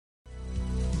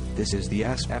This is the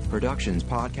SF Productions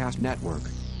Podcast Network.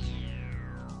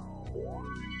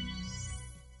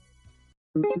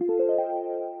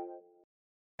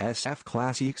 SF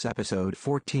Classics Episode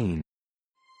 14.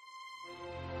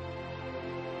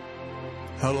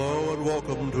 Hello and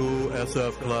welcome to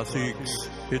SF Classics.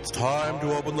 It's time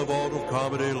to open the vault of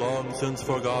comedy long since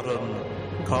forgotten.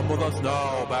 Come with us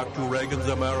now back to Reagan's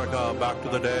America, back to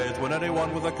the days when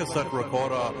anyone with a cassette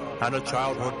recorder and a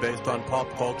childhood based on pop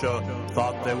culture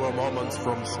thought they were moments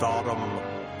from stardom.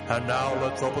 And now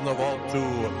let's open the vault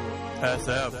to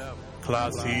SF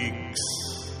Classics.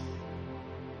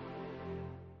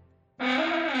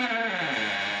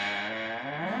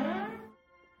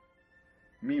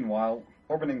 Meanwhile,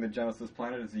 orbiting the Genesis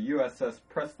planet is the USS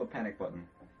Press the Panic Button.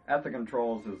 At the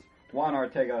controls is Juan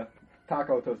Ortega,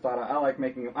 Taco Tostada, I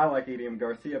like eating him,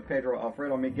 Garcia, Pedro,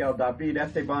 Alfredo, Miguel, David,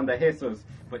 Esteban de Jesus,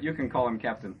 but you can call him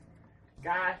Captain.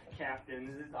 Gosh, Captain,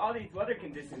 there's all these weather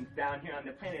conditions down here on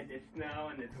the planet. There's snow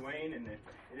and there's rain and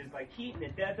there's like heat in the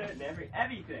desert and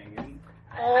everything. And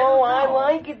I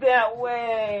like it that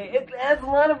way. It adds a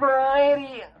lot of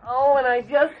variety. Oh, and I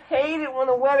just hate it when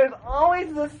the weather's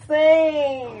always the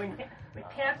same. But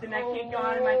Captain, I can't go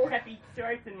out in my preppy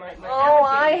shorts and my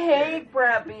I hate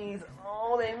preppies.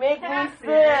 Oh, they make me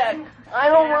sick. I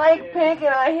don't like pink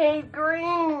and I hate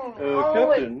green.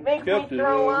 Captain, it makes me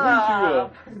throw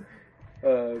up.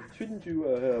 Shouldn't you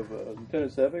have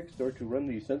Lieutenant Savick start to run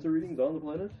the sensor readings on the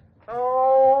planet?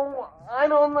 Oh, I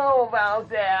don't know about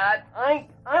that. I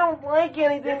don't like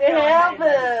anything to happen.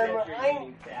 I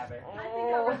think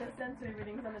I'll run the sensory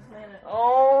readings on the planet.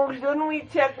 Oh, shouldn't we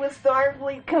check with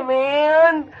Starfleet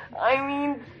Command? I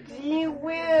mean, gee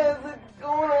whiz, it's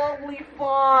going awfully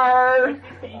far. I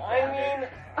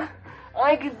mean,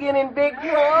 I could get in big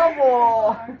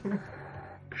trouble. These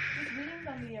readings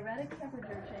on the erratic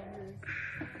temperature changes.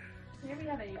 Here we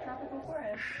have a tropical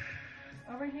forest.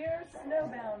 Over here,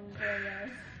 snowbound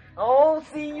areas. Oh,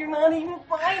 see, you're not even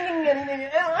finding anything,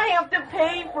 and I have to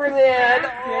pay for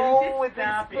that. Oh, it's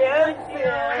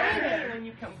expensive. When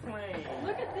you complain.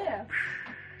 Look at this.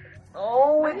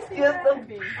 Oh, it's just a Oh my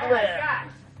flip.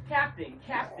 gosh, Captain,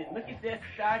 look at this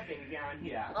star thing down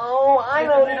here. Oh, I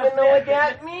don't even know what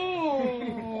that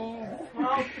means.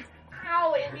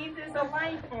 Oh, it means there's a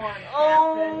life form.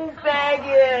 Oh,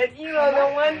 faggot, you don't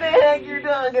know what the heck you're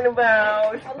talking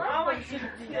about. A lot of things on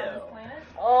this planet.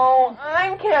 Oh,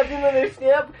 I'm Captain of the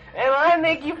ship, and I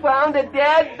think you found a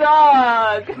dead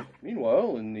dog.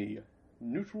 Meanwhile, in the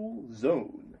neutral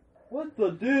zone. What's the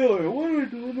deal here? What are we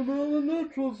doing in the middle of the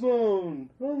neutral zone?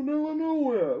 Out in the middle of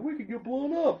nowhere. We could get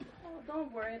blown up. Oh,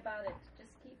 don't worry about it.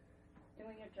 Just keep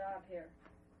doing your job here.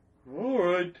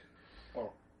 Alright.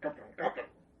 Oh, Captain.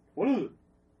 What is it?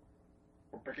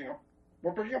 We're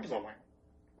picking up something.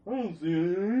 I don't see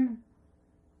anything.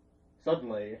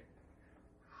 Suddenly,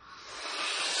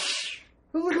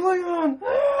 There's a Klingon!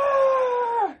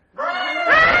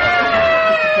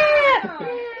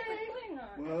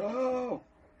 Wow!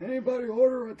 Anybody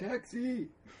order a taxi?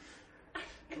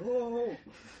 Hello?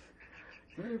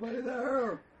 Anybody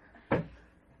there?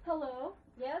 Hello?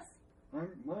 Yes? My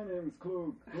name is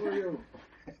Klug. Who are you?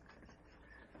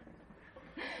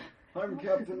 I'm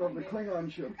captain of the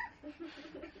Klingon ship.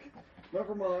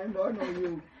 Never mind, I know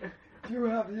you. Do you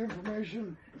have the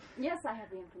information? Yes, I have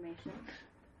the information.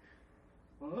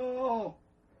 Oh,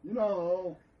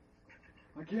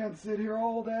 I can't sit here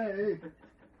all day.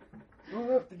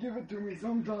 You'll have to give it to me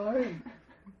sometime.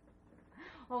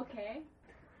 Okay.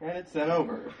 and it's sent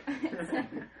over.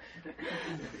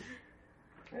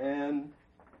 And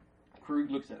Krug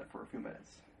looks at it for a few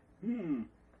minutes.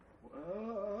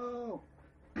 Wow.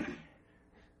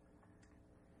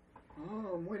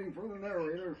 Oh, I'm waiting for the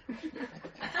narrator.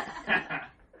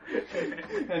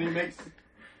 And he makes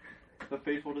the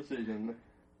fateful decision.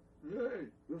 Hey,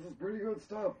 this is pretty good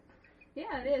stuff.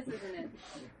 Yeah, it is, isn't it?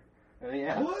 And he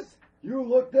asks, What? You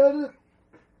looked at it?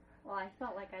 Well, I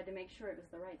felt like I had to make sure it was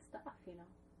the right stuff, you know.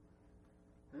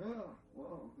 Yeah,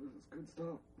 wow, this is good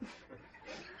stuff.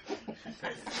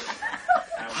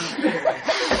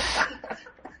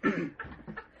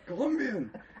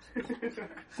 Colombian,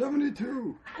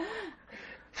 72.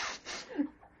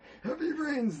 Heavy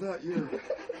rains that year.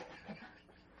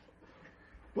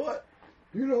 But,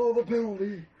 you know the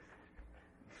penalty.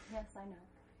 Yes, I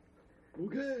know.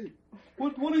 Okay.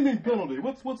 What do you mean penalty?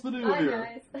 What's the deal Bye,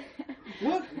 here? guys.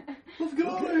 What? Let's get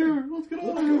out of here. Let's get out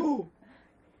of Let's here. go.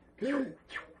 Okay.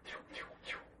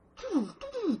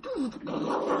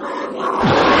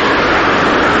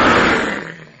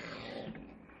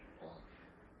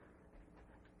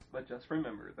 But just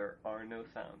remember, there are no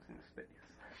sounds in space.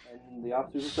 and the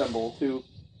officers assemble to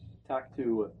talk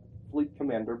to Fleet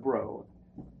Commander Bro.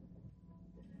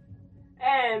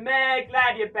 Hey, man,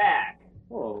 glad you're back.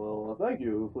 Oh, well, thank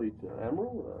you, Fleet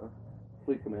Admiral,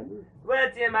 Fleet Commander. Well,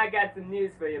 Tim, I got some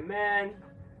news for you, man.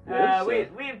 Yes,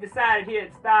 We've decided here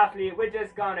at Starfleet we're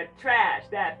just gonna trash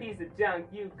that piece of junk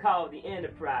you call the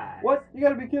Enterprise. What? You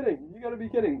gotta be kidding. You gotta be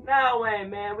kidding. No way,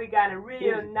 man. We got a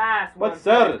real nice one. But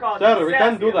sir, called the sir, we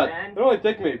can't do Excelsior, that. man. It'll only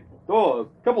take me, a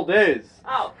couple days.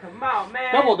 Oh, come on,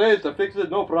 man. Couple days to fix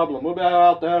it, no problem. We'll be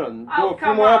out there and do Oh, a few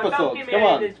come more on. episodes. Don't give me Come any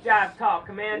on. of this job talk, At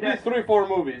Commander. least 3-4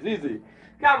 movies, easy.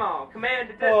 Come on,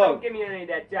 Commander. Just Oh. don't give me any of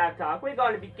that job talk. We're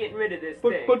going to be getting rid of this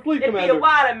But- thing. but Fleet It'd Commander- be a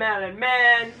watermelon,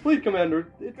 man. Fleet Commander,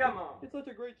 Come on. it's such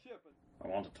a great ship. I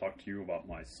want to talk to you about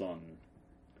my son.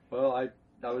 Well, I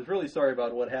was really sorry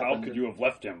about what happened. How could you have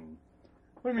left him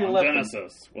What do you mean on left him?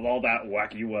 Genesis with all that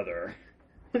wacky weather?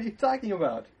 What are you talking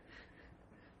about?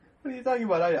 What are you talking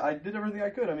about? I did everything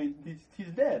I could. I mean, he's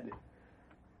dead.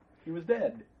 He was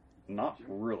dead. Not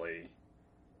really.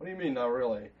 What do you mean, not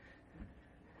really?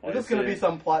 Well, Is this you going to see- be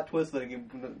some plot twist that he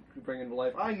can bring into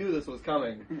life? I knew this was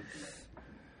coming.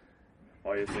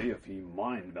 Well, you see, if he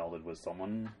mind melded with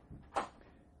someone, and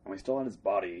we still had his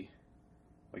body,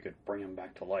 we could bring him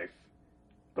back to life.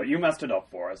 But you messed it up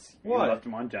for us. You What? left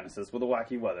him on Genesis with the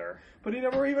wacky weather. But he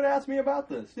never even asked me about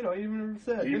this. He even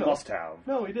said. He must have.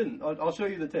 No, he didn't. I'll show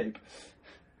you the tape.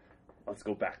 Let's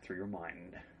go back through your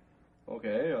mind.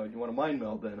 Okay, you want a mind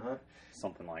meld then, huh?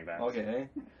 Something like that. Okay.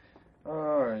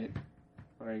 Alright.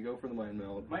 Alright, go for the mind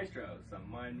meld. Maestro, some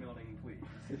mind melding,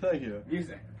 please. Thank you.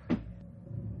 Music.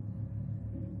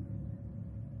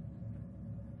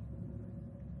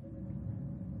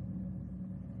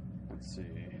 Let's see.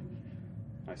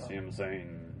 I see him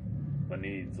saying the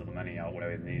needs of the many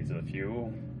outweigh the needs of the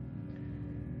few.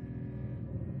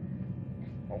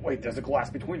 Oh wait, there's a glass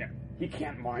between them. He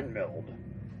can't mind meld.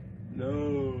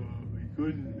 No, he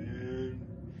couldn't, man.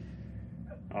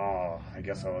 Oh, I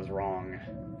guess I was wrong.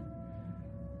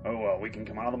 Oh well, we can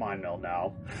come out of the mind meld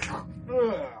now.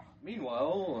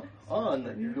 Meanwhile, on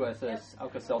the USS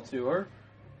Alka-Seltzer,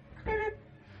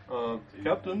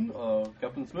 Captain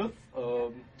Smith,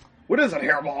 what is it,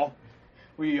 Hairball?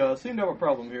 We seem to have a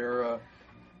problem here.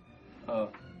 The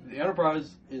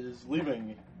Enterprise is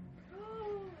leaving.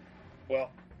 Well,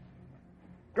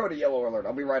 Go to yellow alert.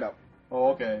 I'll be right up. Oh,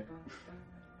 okay.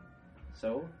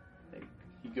 So,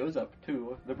 he goes up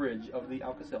to the bridge of the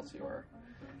Alka-Seltzer.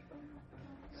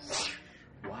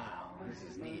 Wow, this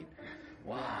is neat.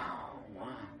 Wow.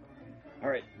 All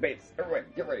right, Bates, everybody,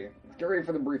 get ready. Get ready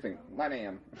for the briefing. 9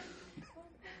 a.m.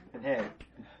 And hey,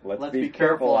 Let's be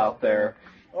careful out there.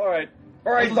 All right,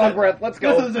 dog breath. Let's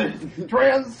go. This is it.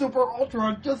 Trans Super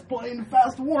Ultra just plain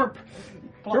fast warp.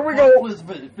 Here we go. Fizz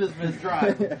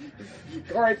drive.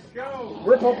 All right, go.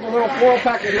 Rip open the little foil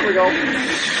packet. Here we go.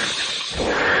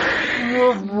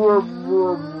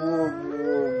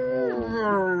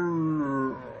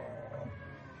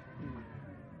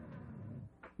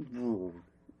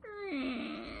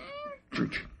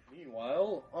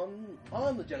 Meanwhile,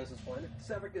 on the Genesis planet,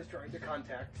 Savick is trying to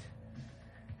contact.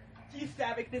 Gee,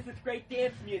 Savick, this is great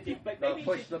dance music, but No, maybe...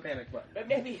 push the panic button. But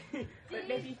maybe... But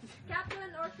maybe... Captain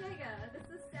Ortega, this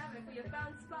is Savick. We have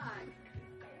found Spock.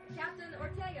 Captain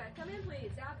Ortega, come in,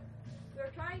 please. We're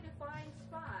trying to find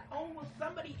Spock. Oh, will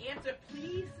somebody answer,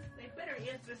 please? They better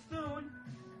answer soon.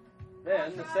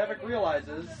 Then Savick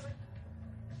realizes.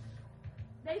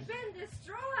 They've been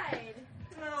destroyed.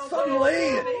 No, Suddenly-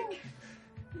 Savick.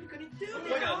 What are you gonna do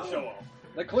now? show up.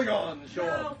 The Klingons show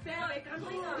No, up. Savick, I'm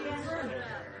Klingons.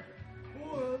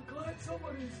 Boy, I'm glad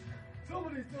somebody's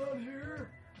down here.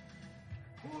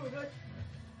 Boy, that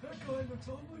guy looks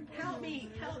ugly. Help me!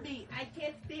 I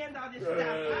can't stand all this stuff. I'm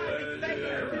excited.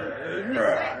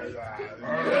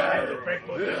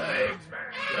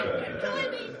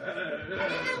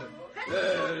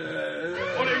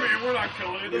 What do you mean we're not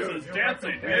killing you? This is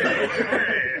dancing.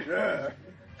 Yeah,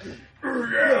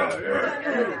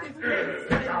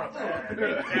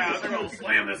 they're gonna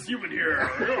slam this human here.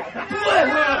 No, I've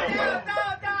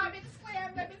been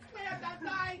slammed. I'm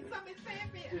dying. Somebody save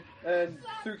me. And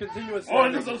through continuous.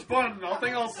 Oh, this is fun. I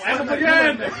think I'll slam him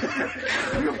again.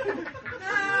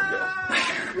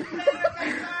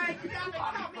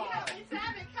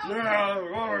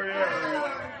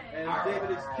 And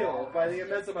David is killed by the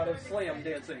immense amount of slam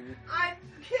dancing. I'm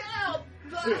killed.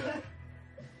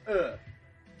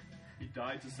 He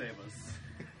died to save us.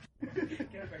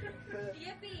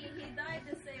 Yippee, he died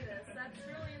to save us. That's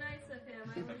really nice of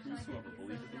him. I wish I could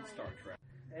be so valiant.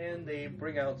 And they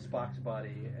bring out Spock's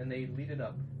body, and they lead it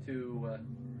up to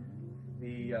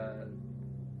the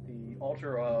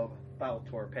altar of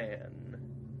Baltorpan.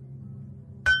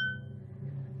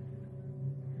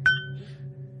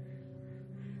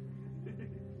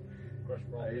 course,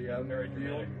 we're all very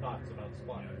dramatic thoughts about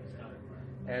Spock at this time.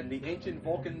 And the ancient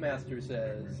Vulcan master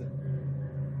says,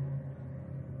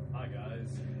 Hi, guys.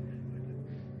 it's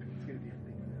going to be a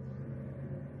big mess.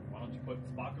 Why don't you put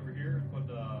Spock over here and put,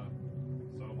 so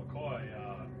McCoy,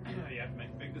 you have to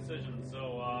make big decisions,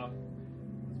 so,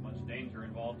 there's much danger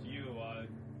involved to you,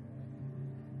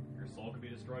 your soul could be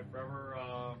destroyed forever,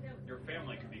 your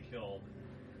family could be killed,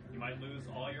 you might lose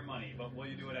all your money, but will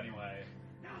you do it anyway?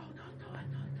 No, don't do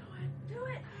it, don't do it. Do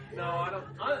it. No, I don't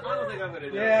think I'm going to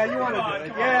do it. Yeah, you want to do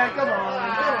it. Yeah, come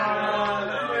on.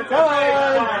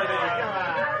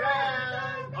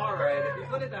 All right, if you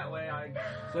put it that way,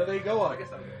 So they go up, I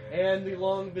guess I'm good. and the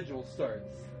long vigil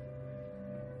starts.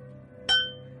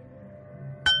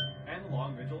 And the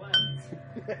long vigil ends.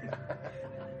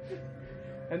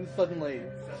 And suddenly,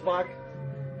 Spock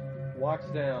walks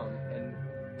down, and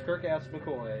Kirk asks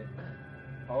McCoy,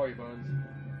 "How are you, Bones?"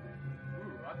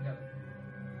 Ooh, I've got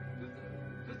just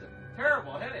a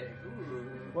terrible headache. Ooh.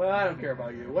 Well, I don't care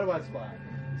about you. What about Spock?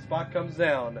 Spock comes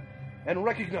down and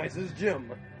recognizes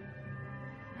Jim.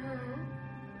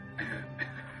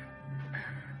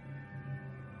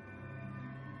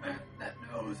 That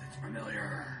nose, it's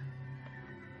familiar.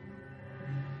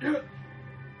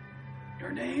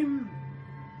 Your name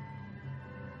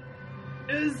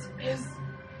is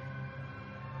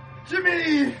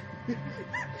Jimmy.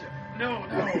 No.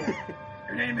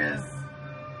 Your name is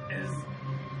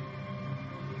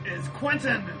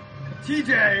Quentin.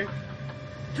 TJ.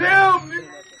 Jim.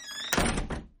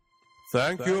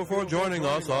 Thank you for joining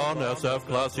us on SF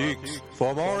Classics.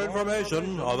 For more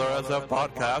information, other SF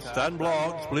podcasts, and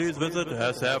blogs, please visit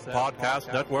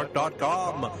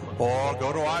sfpodcastnetwork.com or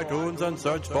go to iTunes and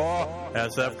search for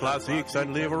SF Classics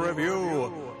and leave a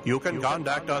review. You can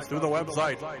contact us through the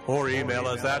website or email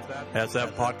us at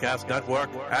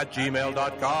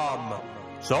sfpodcastnetwork@gmail.com.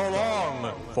 So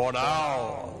long for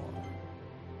now.